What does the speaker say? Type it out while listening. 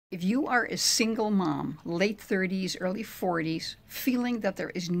If you are a single mom, late 30s, early 40s, feeling that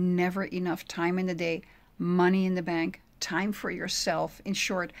there is never enough time in the day, money in the bank, time for yourself, in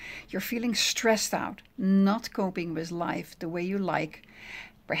short, you're feeling stressed out, not coping with life the way you like,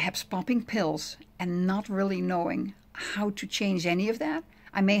 perhaps popping pills and not really knowing how to change any of that,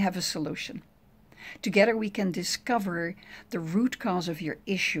 I may have a solution. Together, we can discover the root cause of your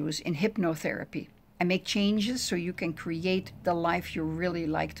issues in hypnotherapy and make changes so you can create the life you really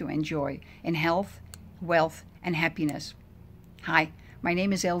like to enjoy in health, wealth, and happiness. Hi, my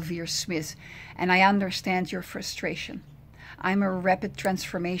name is Elvire Smith, and I understand your frustration. I'm a rapid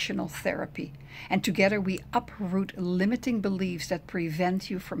transformational therapy, and together we uproot limiting beliefs that prevent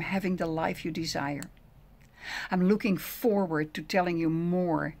you from having the life you desire. I'm looking forward to telling you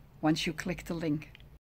more once you click the link.